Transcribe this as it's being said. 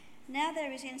Now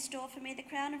there is in store for me the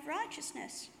crown of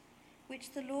righteousness,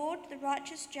 which the Lord, the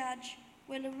righteous judge,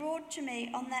 will award to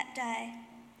me on that day,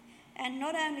 and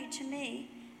not only to me,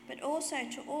 but also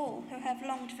to all who have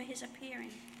longed for his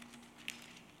appearing.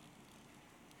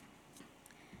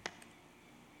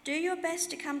 Do your best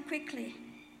to come quickly,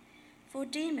 for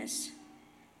Demas,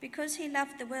 because he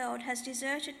loved the world, has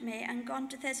deserted me and gone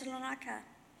to Thessalonica.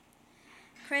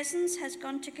 Crescens has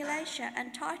gone to Galatia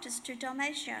and Titus to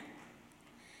Dalmatia.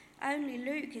 Only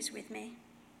Luke is with me.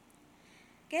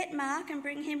 Get Mark and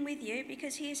bring him with you,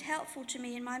 because he is helpful to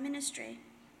me in my ministry.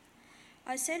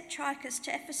 I sent Tychus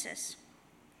to Ephesus.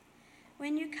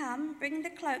 When you come, bring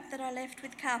the cloak that I left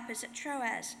with Carpus at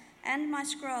Troas, and my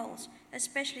scrolls,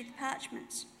 especially the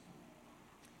parchments.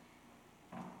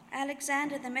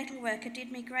 Alexander the metalworker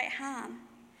did me great harm.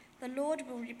 The Lord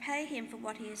will repay him for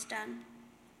what he has done.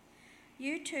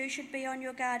 You too should be on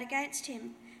your guard against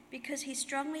him, because he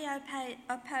strongly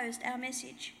opposed our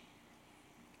message.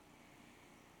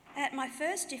 At my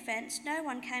first defence, no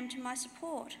one came to my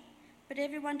support, but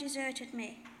everyone deserted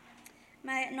me.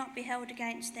 May it not be held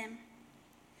against them.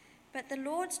 But the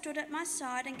Lord stood at my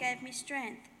side and gave me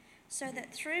strength, so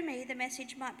that through me the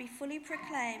message might be fully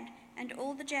proclaimed and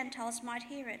all the Gentiles might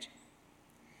hear it.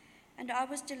 And I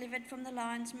was delivered from the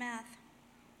lion's mouth.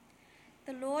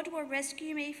 The Lord will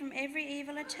rescue me from every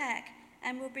evil attack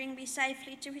and will bring me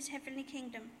safely to his heavenly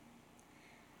kingdom.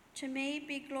 To me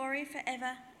be glory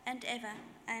forever and ever.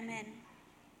 Amen.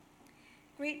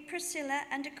 Greet Priscilla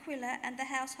and Aquila and the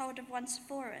household of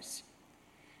Onesiphorus.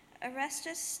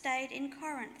 Erastus stayed in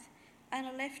Corinth, and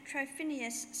I left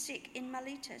Trophimus sick in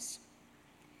Miletus.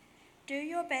 Do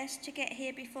your best to get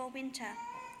here before winter.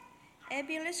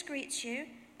 Eubulus greets you,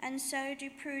 and so do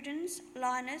Prudence,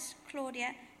 Linus,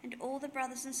 Claudia, and all the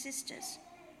brothers and sisters.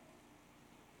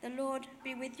 The Lord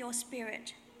be with your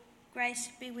spirit. Grace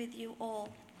be with you all.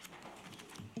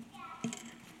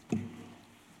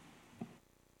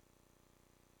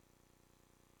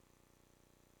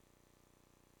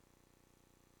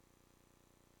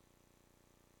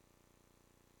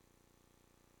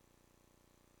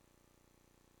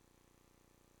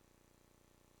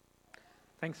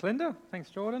 Thanks, Linda.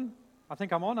 Thanks, Jordan. I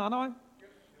think I'm on, aren't I?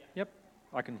 Yep.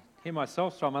 I can hear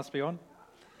myself, so I must be on.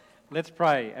 Let's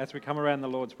pray as we come around the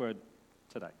Lord's Word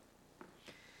today.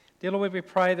 Dear Lord, we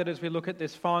pray that as we look at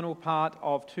this final part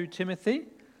of 2 Timothy,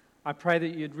 I pray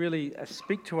that you'd really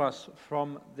speak to us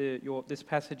from this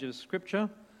passage of Scripture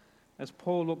as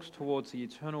Paul looks towards the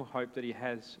eternal hope that he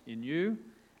has in you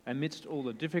amidst all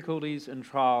the difficulties and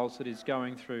trials that he's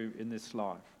going through in this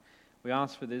life. We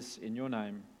ask for this in your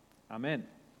name. Amen.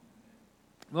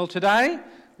 Well, today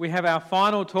we have our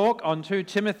final talk on 2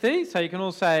 Timothy, so you can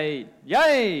all say,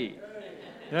 yay!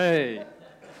 Yay!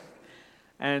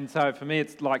 And so for me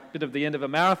it's like a bit of the end of a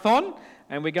marathon,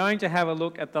 and we're going to have a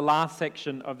look at the last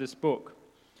section of this book.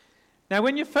 Now,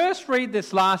 when you first read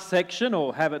this last section,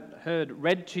 or have it heard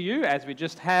read to you, as we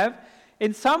just have,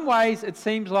 in some ways it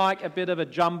seems like a bit of a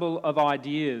jumble of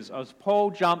ideas as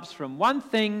Paul jumps from one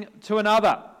thing to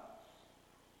another.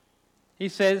 He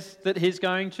says that he's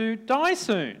going to die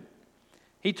soon.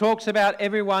 He talks about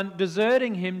everyone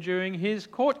deserting him during his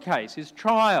court case, his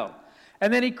trial.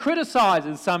 And then he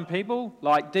criticises some people,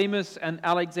 like Demas and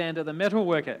Alexander the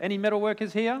metalworker. Any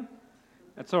metalworkers here?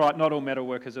 That's all right, not all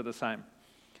metalworkers are the same.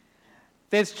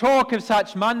 There's talk of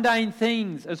such mundane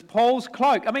things as Paul's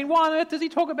cloak. I mean, why on earth does he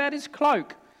talk about his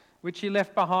cloak, which he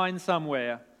left behind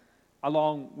somewhere,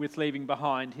 along with leaving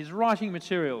behind his writing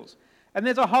materials? And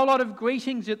there's a whole lot of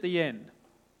greetings at the end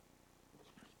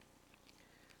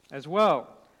as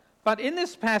well. But in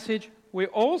this passage, we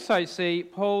also see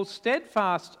Paul's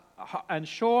steadfast and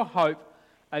sure hope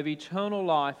of eternal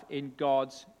life in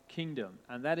God's kingdom.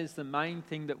 And that is the main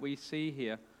thing that we see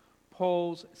here.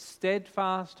 Paul's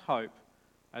steadfast hope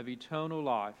of eternal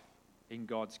life in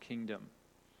God's kingdom.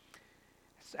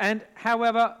 And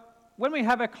however, when we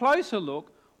have a closer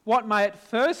look, what may at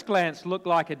first glance look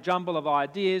like a jumble of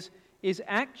ideas is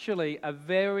actually a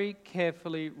very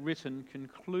carefully written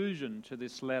conclusion to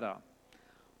this letter.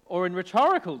 Or in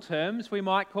rhetorical terms, we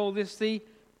might call this the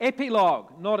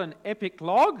epilogue, not an epic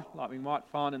log, like we might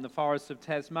find in the forests of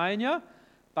Tasmania,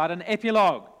 but an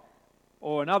epilogue,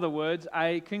 or in other words,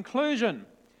 a conclusion.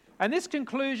 And this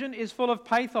conclusion is full of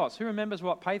pathos. Who remembers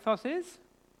what pathos is?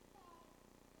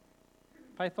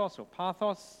 Pathos or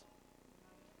pathos?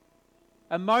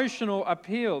 Emotional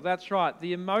appeal, that's right,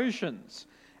 the emotions.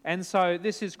 And so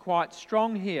this is quite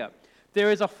strong here.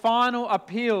 There is a final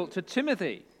appeal to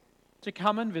Timothy to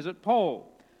come and visit Paul.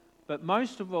 But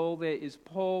most of all, there is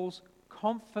Paul's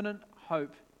confident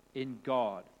hope in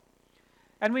God.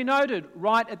 And we noted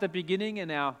right at the beginning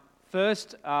in our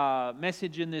first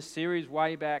message in this series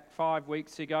way back 5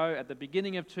 weeks ago at the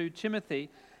beginning of 2 Timothy,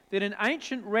 that in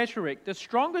ancient rhetoric, the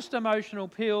strongest emotional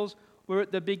appeals were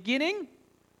at the beginning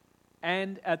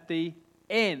and at the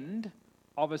end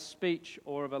of a speech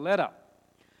or of a letter.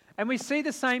 And we see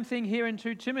the same thing here in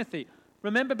 2 Timothy.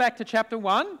 Remember back to chapter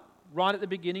 1, right at the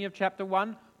beginning of chapter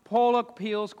 1, Paul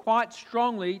appeals quite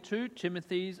strongly to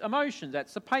Timothy's emotions.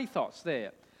 That's the pathos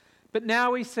there. But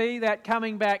now we see that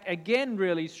coming back again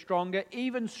really stronger,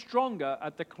 even stronger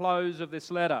at the close of this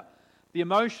letter. The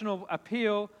emotional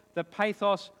appeal, the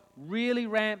pathos, really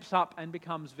ramps up and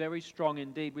becomes very strong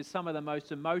indeed, with some of the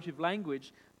most emotive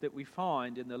language that we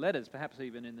find in the letters, perhaps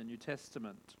even in the New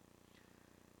Testament.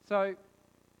 So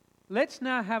let's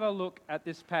now have a look at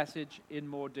this passage in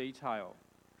more detail.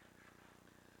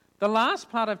 The last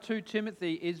part of 2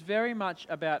 Timothy is very much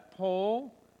about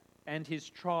Paul and his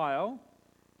trial,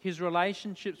 his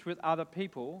relationships with other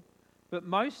people, but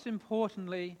most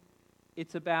importantly,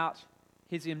 it's about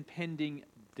his impending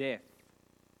death.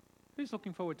 Who's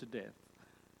looking forward to death?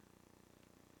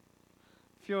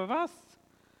 A few of us.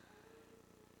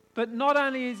 But not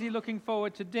only is he looking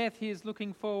forward to death, he is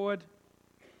looking forward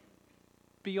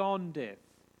beyond death,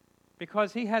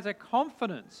 because he has a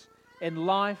confidence in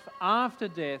life after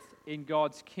death in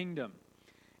God's kingdom.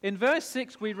 In verse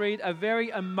 6, we read a very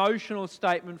emotional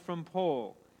statement from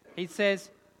Paul. He says,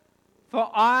 "For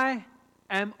I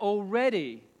am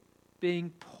already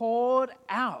being poured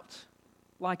out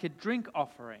like a drink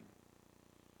offering,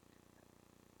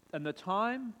 and the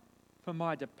time for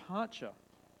my departure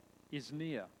is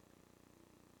near."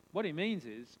 What he means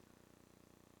is,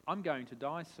 I'm going to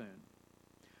die soon.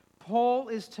 Paul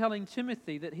is telling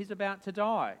Timothy that he's about to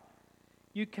die.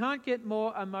 You can't get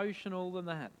more emotional than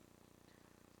that.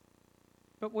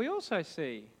 But we also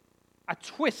see a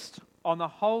twist on the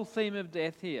whole theme of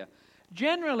death here.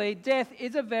 Generally, death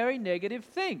is a very negative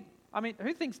thing. I mean,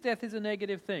 who thinks death is a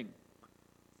negative thing?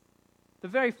 The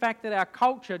very fact that our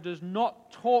culture does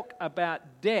not talk about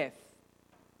death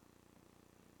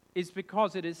is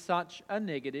because it is such a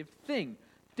negative thing.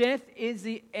 Death is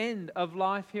the end of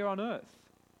life here on earth.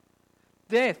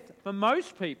 Death, for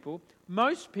most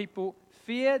people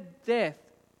fear death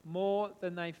more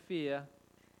than they fear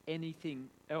anything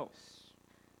else.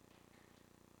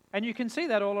 And you can see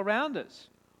that all around us.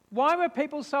 Why were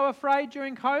people so afraid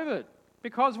during COVID?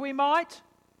 Because we might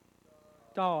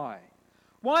die.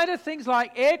 Why do things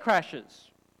like air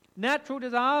crashes, natural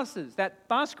disasters, that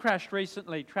bus crash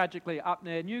recently, tragically, up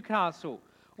near Newcastle,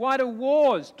 why do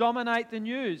wars dominate the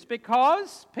news?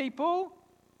 Because people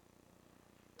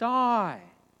die.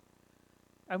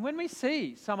 And when we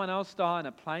see someone else die in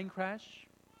a plane crash,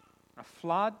 a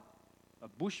flood, a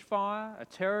bushfire, a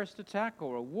terrorist attack,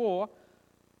 or a war,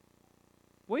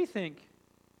 we think,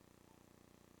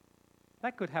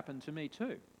 that could happen to me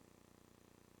too.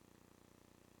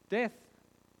 Death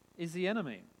is the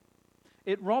enemy.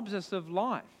 It robs us of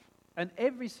life, and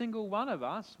every single one of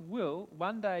us will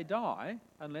one day die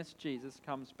unless Jesus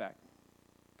comes back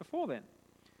before then.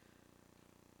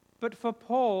 But for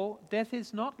Paul, death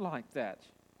is not like that.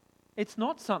 It's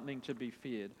not something to be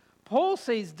feared. Paul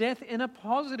sees death in a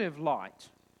positive light.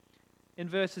 In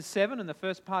verses 7 and the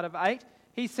first part of 8,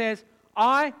 he says,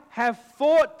 "I have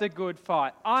fought the good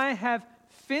fight. I have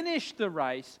finished the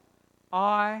race.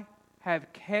 I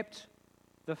have kept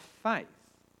the faith.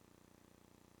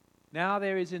 Now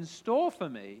there is in store for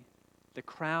me the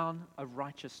crown of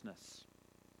righteousness."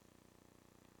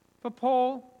 For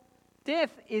Paul,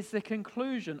 death is the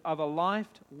conclusion of a life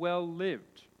well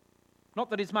lived. Not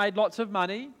that he's made lots of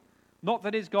money, not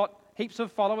that he's got heaps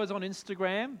of followers on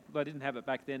Instagram, though I didn't have it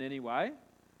back then anyway.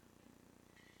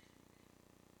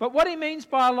 But what he means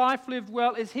by a life lived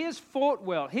well is he has fought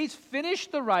well. He's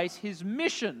finished the race, his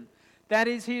mission. That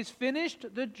is, he has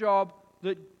finished the job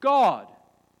that God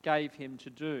gave him to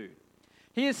do.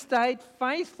 He has stayed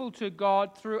faithful to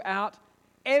God throughout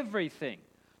everything,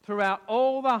 throughout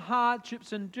all the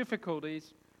hardships and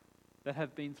difficulties that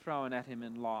have been thrown at him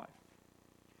in life.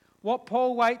 What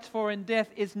Paul waits for in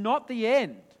death is not the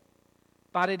end,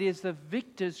 but it is the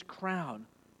victor's crown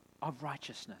of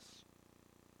righteousness.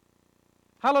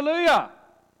 Hallelujah!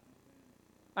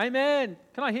 Amen.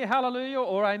 Can I hear hallelujah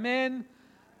or amen?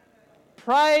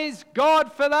 Praise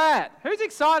God for that. Who's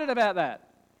excited about that?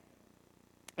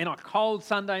 In a cold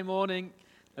Sunday morning,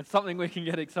 it's something we can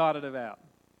get excited about.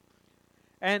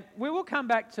 And we will come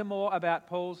back to more about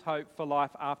Paul's hope for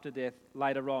life after death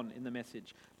later on in the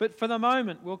message. But for the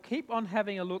moment, we'll keep on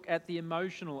having a look at the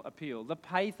emotional appeal, the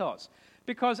pathos.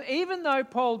 Because even though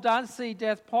Paul does see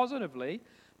death positively,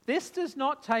 this does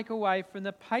not take away from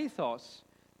the pathos,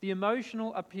 the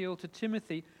emotional appeal to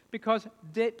Timothy, because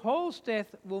Paul's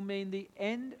death will mean the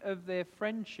end of their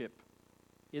friendship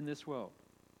in this world.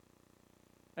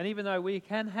 And even though we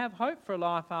can have hope for a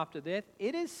life after death,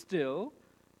 it is still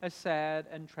a sad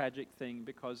and tragic thing,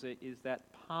 because there is that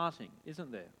parting,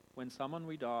 isn't there? When someone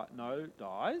we know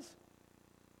dies,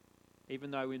 even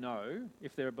though we know,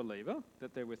 if they're a believer,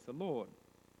 that they're with the Lord.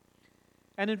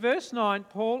 And in verse 9,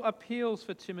 Paul appeals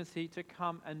for Timothy to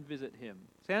come and visit him.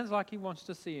 Sounds like he wants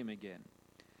to see him again.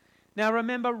 Now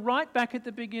remember, right back at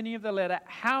the beginning of the letter,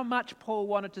 how much Paul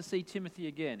wanted to see Timothy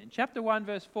again. In chapter 1,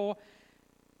 verse 4,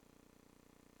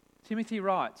 Timothy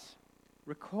writes,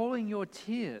 "Recalling your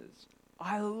tears,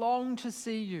 I long to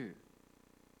see you,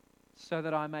 so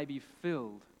that I may be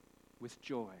filled with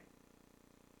joy."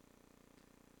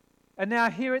 And now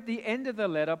here at the end of the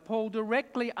letter, Paul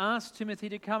directly asks Timothy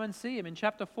to come and see him. In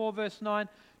chapter 4, verse 9,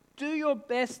 "Do your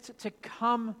best to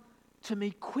come to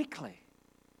me quickly."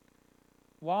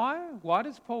 Why? Why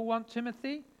does Paul want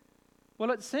Timothy? Well,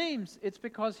 it seems it's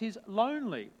because he's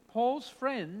lonely. Paul's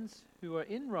friends who are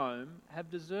in Rome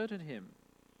have deserted him.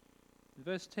 In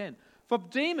verse 10, "For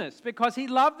Demas, because he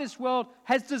loved this world,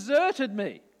 has deserted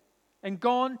me and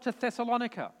gone to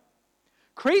Thessalonica.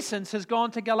 Crescens has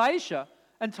gone to Galatia,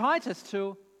 and Titus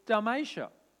to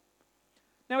Dalmatia."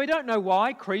 Now, we don't know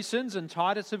why Crescens and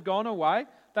Titus have gone away.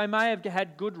 They may have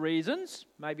had good reasons.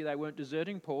 Maybe they weren't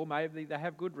deserting Paul. Maybe they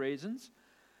have good reasons.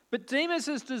 But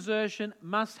Demas' desertion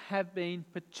must have been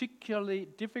particularly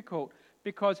difficult,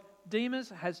 because Demas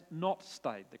has not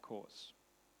stayed the course.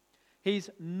 He's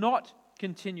not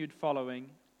continued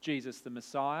following Jesus the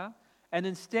Messiah, and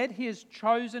instead he has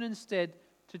chosen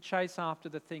to chase after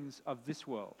the things of this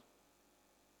world.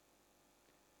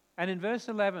 And in verse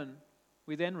 11,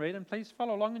 we then read, and please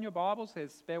follow along in your Bibles,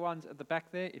 there's spare ones at the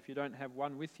back there if you don't have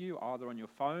one with you, either on your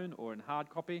phone or in hard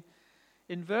copy.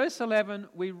 In verse 11,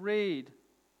 we read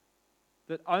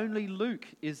that only Luke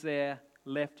is there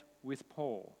left with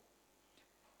Paul.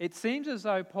 It seems as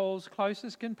though Paul's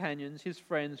closest companions, his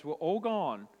friends, were all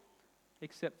gone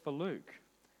except for Luke.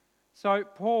 So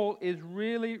Paul is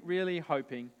really, really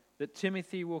hoping that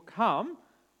Timothy will come,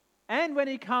 and when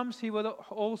he comes, he will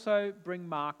also bring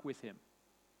Mark with him.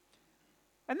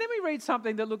 And then we read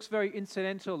something that looks very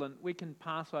incidental, and we can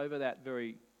pass over that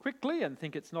very quickly and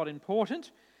think it's not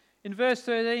important. In verse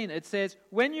 13, it says,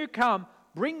 "When you come,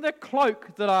 bring the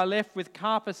cloak that I left with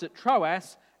Carpus at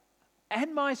Troas,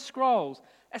 and my scrolls,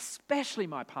 especially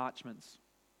my parchments."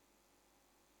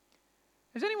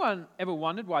 Has anyone ever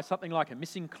wondered why something like a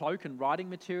missing cloak and writing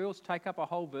materials take up a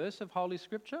whole verse of Holy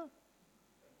Scripture?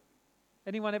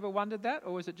 Anyone ever wondered that,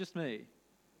 or is it just me?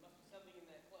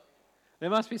 There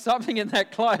must be something in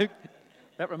that cloak.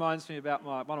 That reminds me about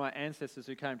one of my ancestors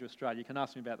who came to Australia. You can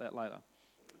ask me about that later.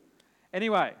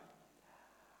 Anyway,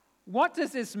 what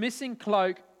does this missing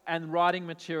cloak and writing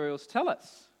materials tell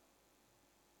us?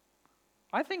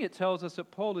 I think it tells us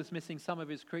that Paul is missing some of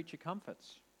his creature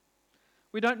comforts.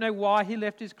 We don't know why he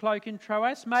left his cloak in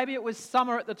Troas. Maybe it was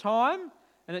summer at the time,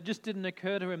 and it just didn't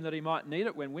occur to him that he might need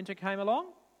it when winter came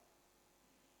along.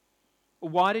 Or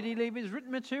why did he leave his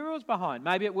written materials behind?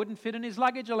 Maybe it wouldn't fit in his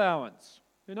luggage allowance.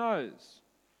 Who knows?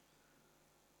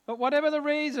 But whatever the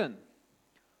reason,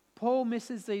 Paul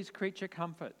misses these creature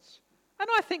comforts. And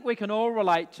I think we can all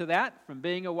relate to that from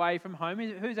being away from home.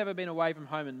 Who's ever been away from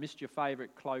home and missed your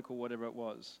favourite cloak or whatever it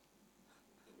was?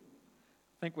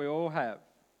 I think we all have.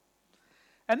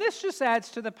 And this just adds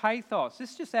to the pathos.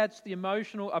 This just adds to the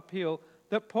emotional appeal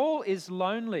that Paul is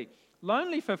lonely.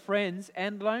 Lonely for friends,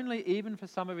 and lonely even for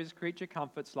some of his creature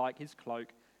comforts like his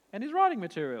cloak and his writing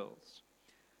materials.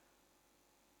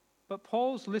 But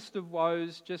Paul's list of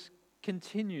woes just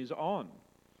continues on.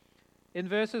 In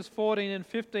verses 14 and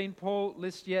 15, Paul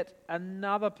lists yet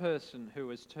another person who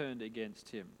has turned against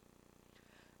him.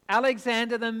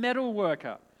 "Alexander the metal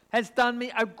worker has done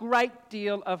me a great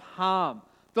deal of harm.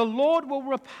 The Lord will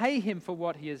repay him for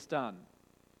what he has done.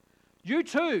 You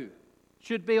too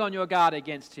should be on your guard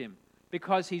against him,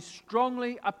 because he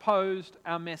strongly opposed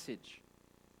our message."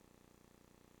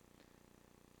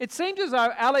 It seems as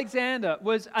though Alexander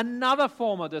was another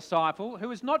former disciple who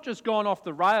has not just gone off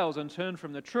the rails and turned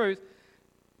from the truth,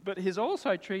 but he's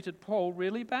also treated Paul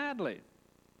really badly.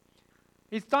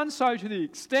 He's done so to the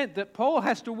extent that Paul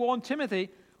has to warn Timothy,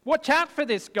 watch out for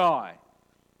this guy.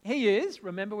 He is,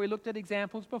 remember we looked at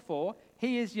examples before,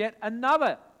 he is yet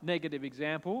another negative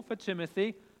example for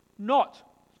Timothy not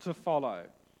to follow,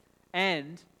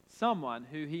 and someone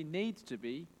who he needs to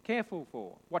be careful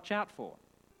for, watch out for.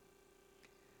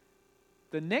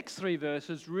 The next 3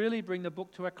 verses really bring the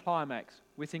book to a climax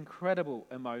with incredible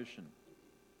emotion.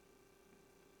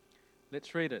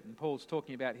 Let's read it. And Paul's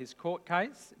talking about his court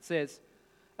case. It says,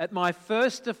 at my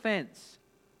first offence,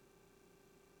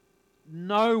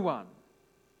 no one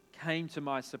came to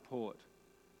my support,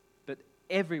 but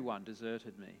everyone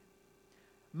deserted me.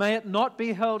 May it not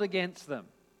be held against them.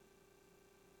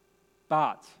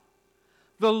 But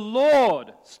the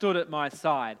Lord stood at my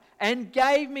side and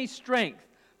gave me strength,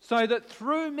 so that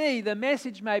through me the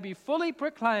message may be fully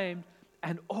proclaimed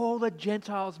and all the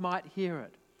Gentiles might hear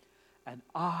it. And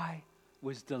I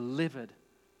was delivered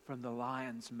from the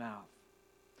lion's mouth.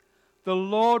 The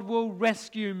Lord will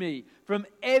rescue me from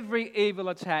every evil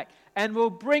attack and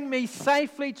will bring me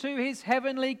safely to his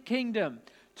heavenly kingdom.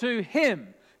 To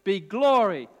him be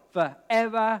glory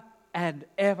forever and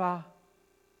ever.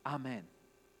 Amen.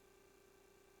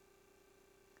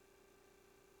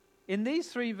 In these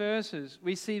 3 verses,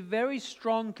 we see very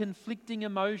strong conflicting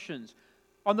emotions.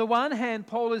 On the one hand,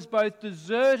 Paul is both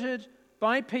deserted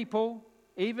by people,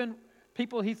 even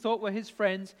people he thought were his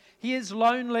friends. He is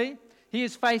lonely. He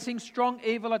is facing strong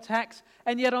evil attacks.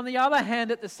 And yet on the other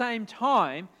hand, at the same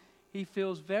time, he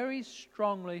feels very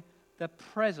strongly the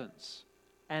presence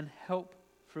and help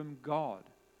from God,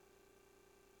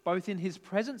 both in his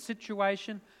present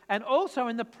situation and also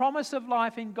in the promise of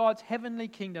life in God's heavenly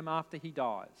kingdom after he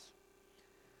dies.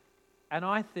 And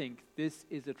I think this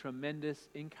is a tremendous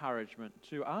encouragement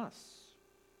to us.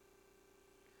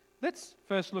 Let's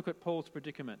first look at Paul's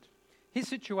predicament, his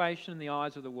situation in the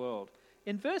eyes of the world.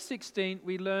 In verse 16,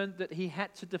 we learned that he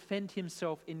had to defend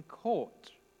himself in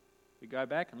court. We go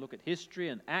back and look at history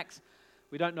and Acts.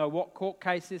 We don't know what court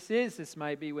case this is. This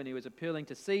may be when he was appealing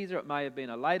to Caesar. It may have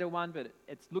been a later one, but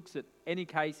it looks at any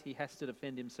case he has to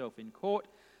defend himself in court.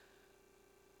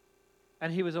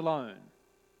 And he was alone.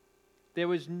 There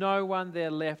was no one there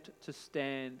left to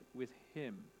stand with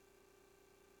him.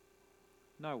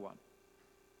 No one.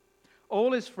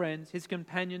 All his friends, his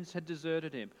companions had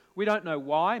deserted him. We don't know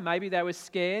why. Maybe they were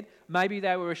scared. Maybe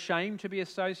they were ashamed to be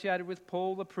associated with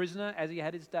Paul, the prisoner, as he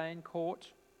had his day in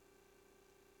court.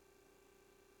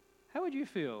 How would you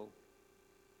feel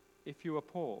if you were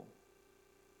Paul?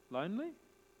 Lonely?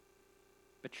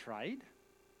 Betrayed?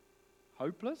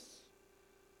 Hopeless?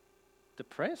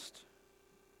 Depressed?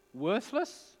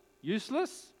 Worthless?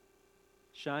 Useless?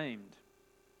 Shamed?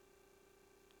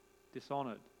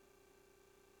 Dishonoured?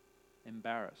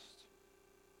 Embarrassed?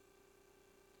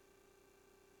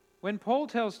 When Paul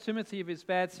tells Timothy of his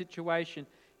bad situation,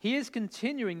 he is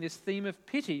continuing this theme of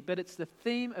pity, but it's the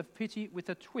theme of pity with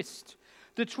a twist.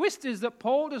 The twist is that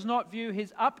Paul does not view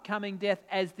his upcoming death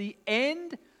as the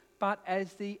end, but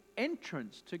as the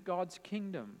entrance to God's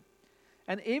kingdom.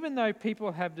 And even though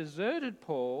people have deserted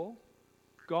Paul,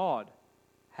 God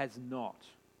has not.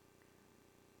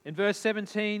 In verse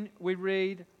 17, we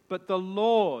read, "But the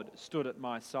Lord stood at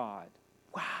my side."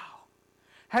 Wow!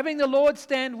 Having the Lord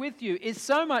stand with you is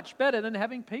so much better than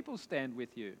having people stand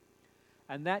with you.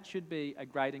 And that should be a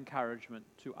great encouragement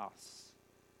to us.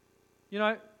 You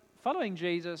know, following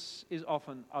Jesus is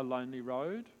often a lonely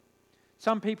road.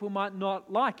 Some people might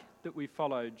not like that we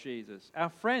follow Jesus. Our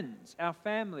friends, our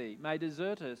family may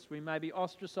desert us. We may be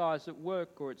ostracized at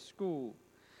work or at school.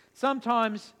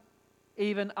 Sometimes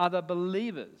even other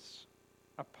believers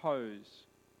oppose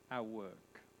our work.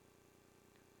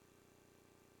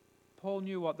 Paul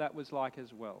knew what that was like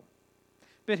as well.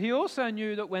 But he also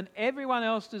knew that when everyone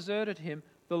else deserted him,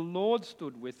 the Lord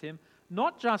stood with him,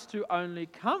 not just to only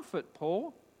comfort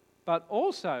Paul, but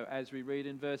also, as we read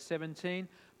in verse 17,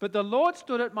 "But the Lord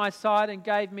stood at my side and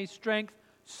gave me strength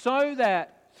so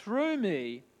that through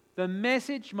me the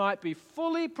message might be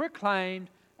fully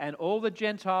proclaimed and all the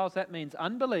Gentiles," that means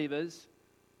unbelievers,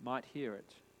 "might hear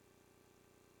it."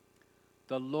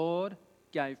 The Lord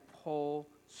gave Paul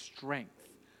strength.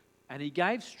 And he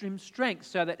gave him strength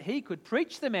so that he could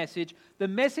preach the message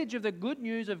of the good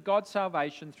news of God's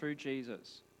salvation through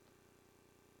Jesus.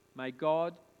 May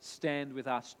God stand with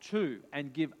us too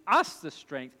and give us the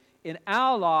strength in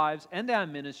our lives and our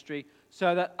ministry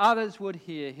so that others would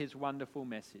hear his wonderful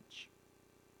message.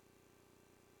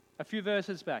 A few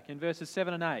verses back, in verses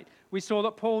 7 and 8, we saw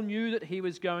that Paul knew that he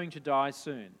was going to die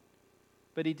soon.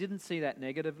 But he didn't see that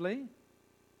negatively,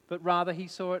 but rather he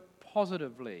saw it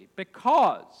positively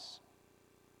because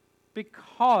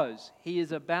he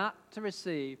is about to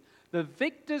receive the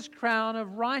victor's crown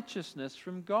of righteousness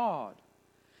from God.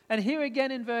 And here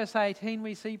again in verse 18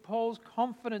 we see Paul's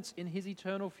confidence in his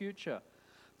eternal future.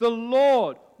 The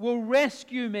Lord will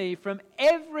rescue me from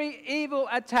every evil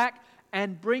attack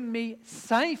and bring me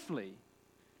safely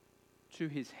to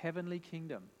his heavenly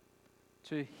kingdom.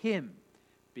 To him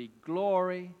be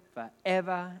glory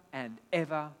forever and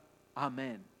ever.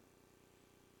 Amen.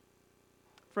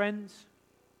 Friends,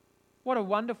 what a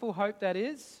wonderful hope that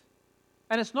is.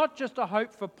 And it's not just a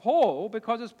hope for Paul,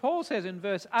 because as Paul says in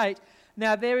verse 8,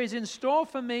 "Now there is in store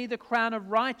for me the crown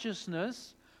of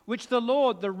righteousness, which the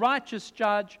Lord, the righteous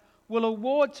judge, will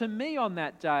award to me on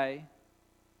that day,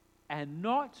 and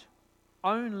not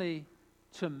only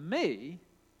to me,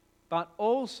 but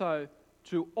also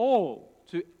to all,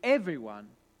 to everyone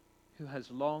who has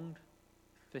longed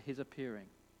for his appearing."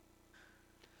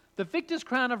 The victor's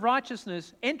crown of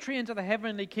righteousness, entry into the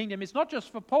heavenly kingdom, is not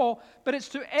just for Paul, but it's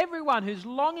to everyone who's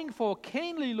longing for,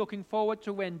 keenly looking forward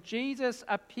to when Jesus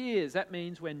appears. That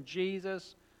means when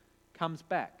Jesus comes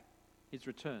back, his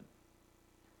return.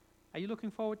 Are you looking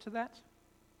forward to that?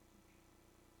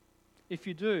 If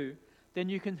you do, then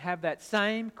you can have that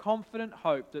same confident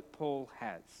hope that Paul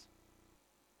has.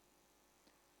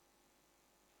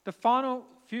 The final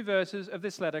few verses of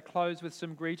this letter close with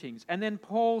some greetings, and then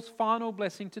Paul's final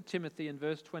blessing to Timothy in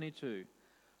verse 22.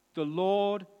 "The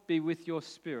Lord be with your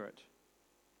spirit.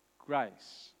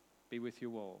 Grace be with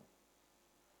you all."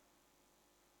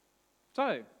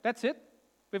 So, that's it.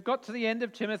 We've got to the end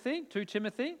of Timothy, 2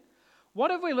 Timothy. What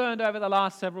have we learned over the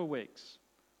last several weeks?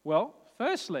 Well,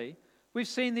 firstly, we've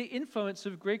seen the influence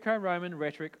of Greco-Roman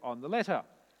rhetoric on the letter.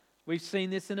 We've seen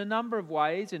this in a number of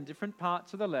ways in different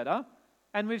parts of the letter,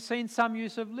 and we've seen some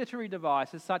use of literary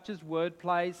devices such as word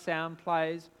plays, sound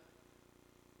plays.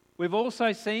 We've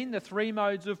also seen the 3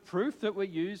 modes of proof that were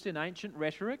used in ancient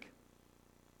rhetoric.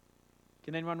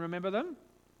 Can anyone remember them?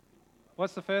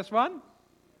 What's the first one?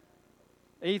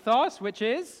 Ethos, which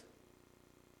is?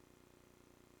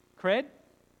 Cred,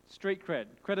 street cred,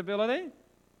 credibility.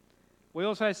 We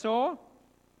also saw,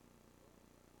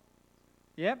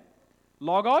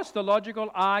 logos, the logical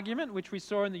argument, which we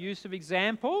saw in the use of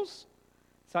examples,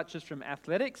 such as from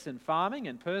athletics and farming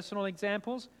and personal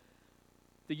examples.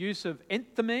 The use of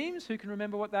enthymemes, who can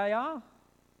remember what they are?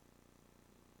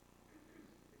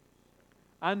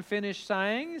 Unfinished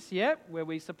sayings, where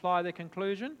we supply the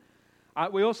conclusion.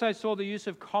 We also saw the use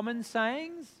of common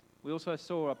sayings. We also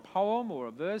saw a poem or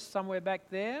a verse somewhere back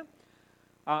there.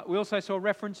 We also saw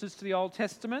references to the Old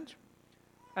Testament.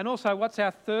 And also, what's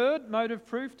our third mode of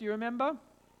proof? Do you remember?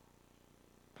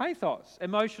 Pathos,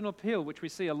 emotional appeal, which we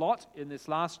see a lot in this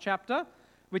last chapter,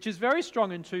 which is very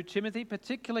strong in 2 Timothy,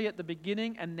 particularly at the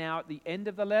beginning and now at the end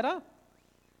of the letter.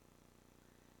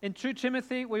 In 2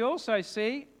 Timothy, we also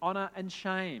see honour and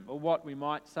shame, or what we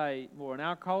might say more in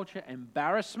our culture,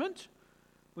 embarrassment.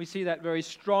 We see that very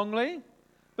strongly.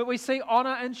 But we see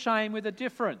honour and shame with a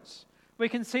difference. We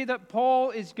can see that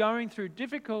Paul is going through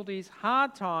difficulties,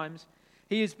 hard times.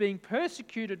 He is being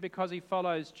persecuted because he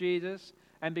follows Jesus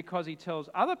and because he tells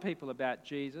other people about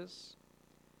Jesus.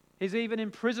 He's even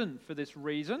imprisoned for this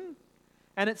reason.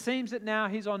 And it seems that now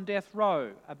he's on death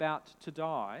row, about to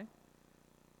die.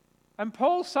 And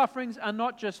Paul's sufferings are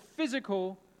not just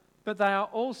physical, but they are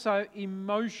also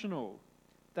emotional.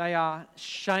 They are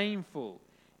shameful.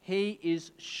 He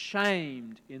is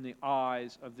shamed in the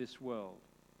eyes of this world.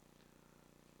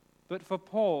 But for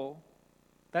Paul,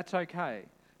 that's okay,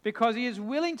 because he is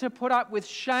willing to put up with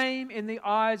shame in the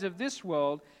eyes of this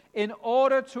world in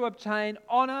order to obtain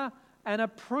honour and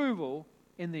approval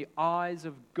in the eyes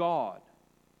of God.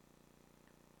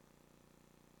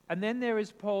 And then there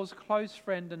is Paul's close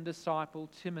friend and disciple,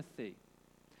 Timothy.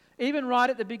 Even right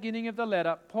at the beginning of the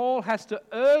letter, Paul has to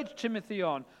urge Timothy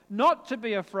on not to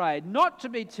be afraid, not to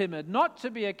be timid, not to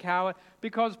be a coward,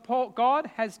 because God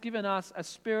has given us a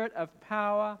spirit of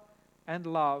power and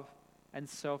love and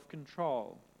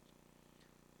self-control.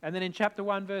 And then in chapter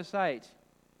 1, verse 8,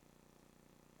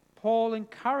 Paul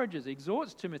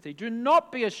exhorts Timothy, "Do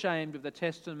not be ashamed of the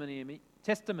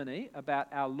testimony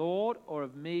about our Lord or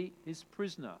of me, his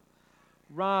prisoner.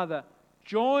 Rather,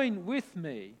 join with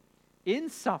me in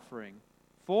suffering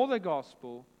for the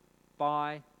gospel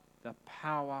by the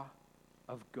power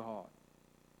of God."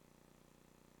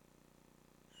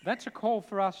 That's a call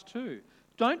for us too.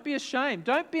 Don't be ashamed.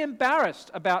 Don't be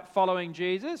embarrassed about following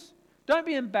Jesus. Don't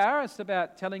be embarrassed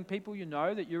about telling people you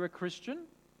know that you're a Christian.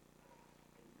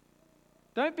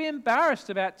 Don't be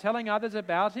embarrassed about telling others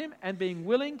about him and being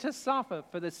willing to suffer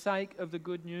for the sake of the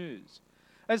good news.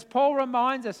 As Paul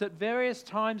reminds us at various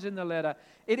times in the letter,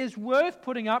 it is worth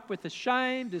putting up with the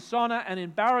shame, dishonour and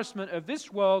embarrassment of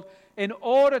this world in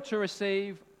order to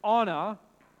receive honour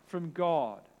from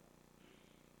God.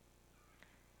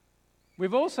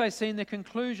 We've also seen the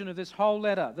conclusion of this whole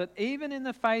letter, that even in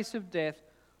the face of death,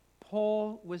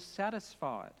 Paul was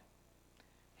satisfied.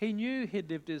 He knew he'd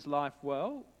lived his life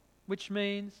well, which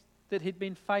means that he'd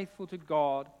been faithful to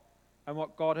God and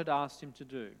what God had asked him to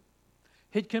do.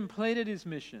 He'd completed his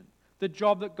mission, the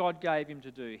job that God gave him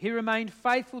to do. He remained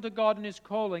faithful to God in his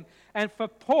calling. And for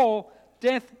Paul,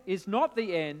 death is not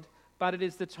the end, but it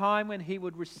is the time when he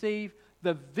would receive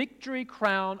the victory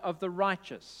crown of the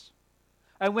righteous,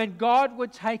 and when God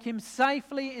would take him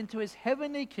safely into his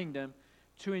heavenly kingdom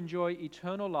to enjoy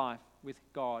eternal life with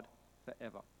God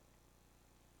forever.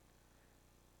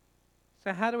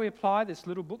 So how do we apply this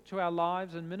little book to our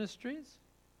lives and ministries?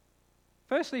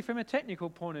 Firstly, from a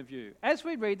technical point of view, as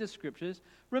we read the scriptures,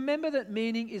 remember that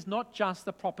meaning is not just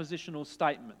the propositional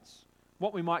statements,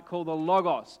 what we might call the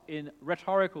logos in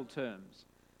rhetorical terms.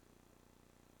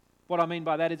 What I mean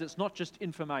by that is it's not just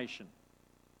information.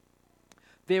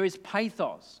 There is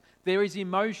pathos, there is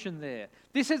emotion there.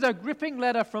 This is a gripping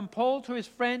letter from Paul to his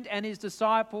friend and his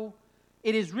disciple.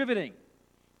 It is riveting.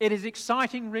 It is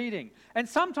exciting reading. And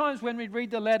sometimes when we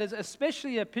read the letters,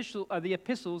 especially the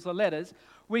epistles, the letters,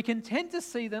 we can tend to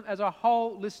see them as a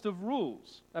whole list of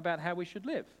rules about how we should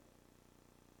live.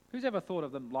 Who's ever thought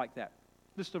of them like that?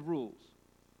 List of rules.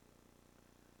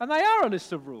 And they are a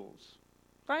list of rules.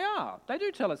 They are. They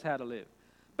do tell us how to live.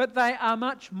 But they are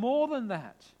much more than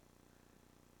that.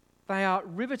 They are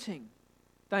riveting.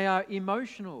 They are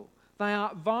emotional. They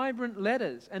are vibrant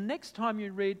letters. And next time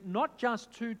you read not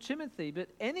just 2 Timothy, but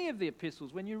any of the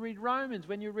epistles, when you read Romans,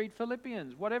 when you read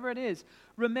Philippians, whatever it is,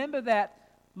 remember that,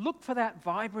 look for that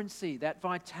vibrancy, that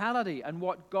vitality, and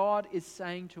what God is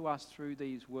saying to us through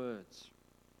these words.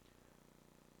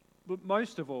 But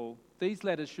most of all, these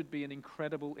letters should be an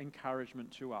incredible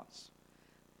encouragement to us.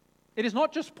 It is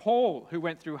not just Paul who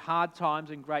went through hard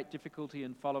times and great difficulty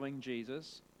in following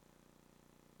Jesus.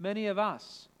 Many of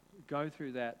us go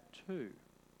through that too.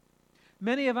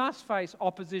 Many of us face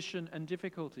opposition and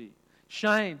difficulty,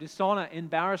 shame, dishonor,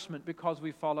 embarrassment because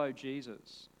we follow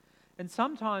Jesus. And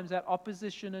sometimes that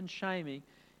opposition and shaming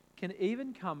can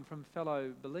even come from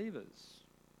fellow believers.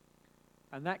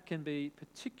 And that can be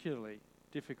particularly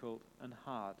difficult and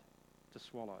hard to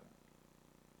swallow.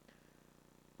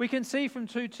 We can see from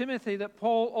 2 Timothy that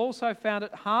Paul also found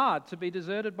it hard to be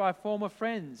deserted by former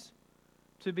friends,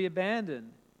 to be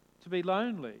abandoned, to be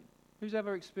lonely. Who's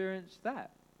ever experienced that?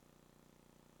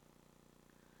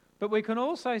 But we can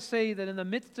also see that in the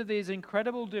midst of these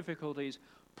incredible difficulties,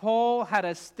 Paul had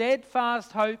a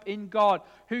steadfast hope in God,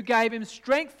 who gave him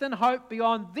strength and hope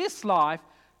beyond this life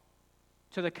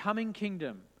to the coming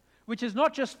kingdom, which is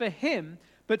not just for him,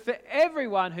 but for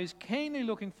everyone who's keenly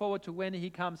looking forward to when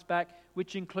he comes back,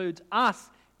 which includes us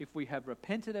if we have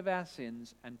repented of our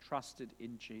sins and trusted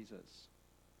in Jesus.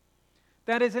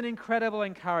 That is an incredible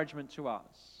encouragement to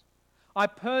us. I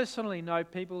personally know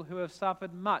people who have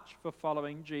suffered much for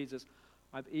following Jesus.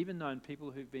 I've even known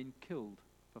people who've been killed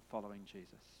for following Jesus.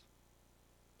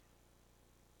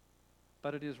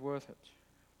 But it is worth it.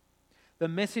 The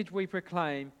message we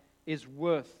proclaim is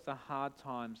worth the hard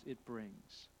times it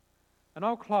brings. And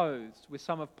I'll close with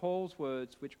some of Paul's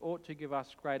words which ought to give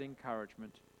us great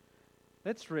encouragement.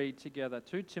 Let's read together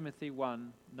 2 Timothy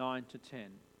 1, 9-10.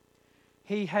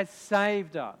 He has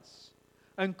saved us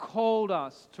and called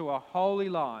us to a holy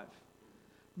life,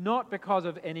 not because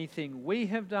of anything we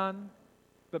have done,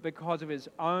 but because of his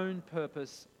own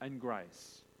purpose and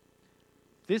grace.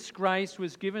 This grace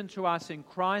was given to us in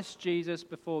Christ Jesus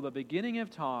before the beginning of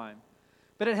time,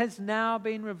 but it has now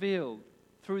been revealed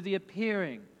through the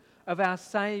appearing of our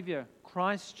Saviour,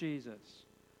 Christ Jesus,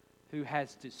 who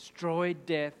has destroyed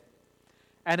death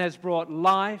and has brought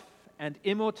life and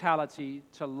immortality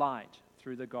to light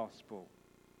through the gospel.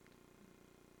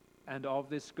 And of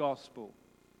this gospel,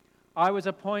 I was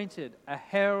appointed a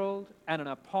herald and an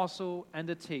apostle and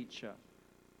a teacher.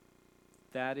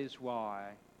 That is why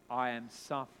I am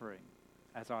suffering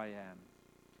as I am.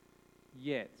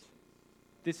 Yet,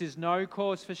 this is no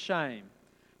cause for shame,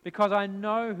 because I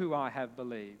know who I have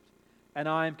believed, and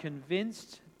I am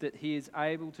convinced that he is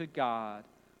able to guard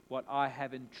what I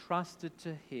have entrusted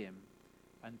to him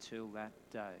until that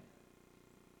day.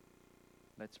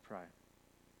 Let's pray.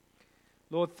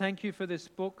 Lord, thank you for this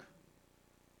book.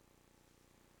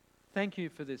 Thank you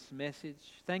for this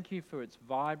message. Thank you for its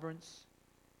vibrance,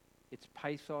 its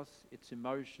pathos, its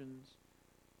emotions,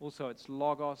 also its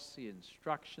logos, the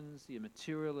instructions, the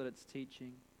material that it's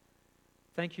teaching.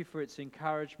 Thank you for its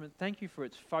encouragement. Thank you for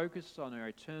its focus on our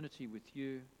eternity with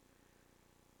you.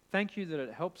 Thank you that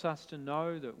it helps us to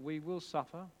know that we will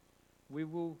suffer. We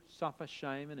will suffer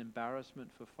shame and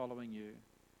embarrassment for following you.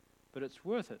 But it's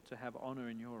worth it to have honor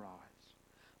in your eyes.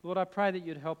 Lord, I pray that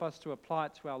you'd help us to apply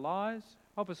it to our lives.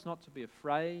 Help us not to be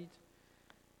afraid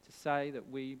to say that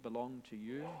we belong to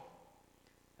you.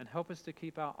 And help us to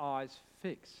keep our eyes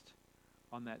fixed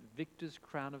on that victor's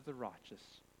crown of the righteous,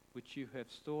 which you have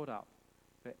stored up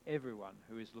for everyone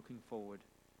who is looking forward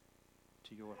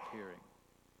to your appearing.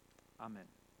 Amen.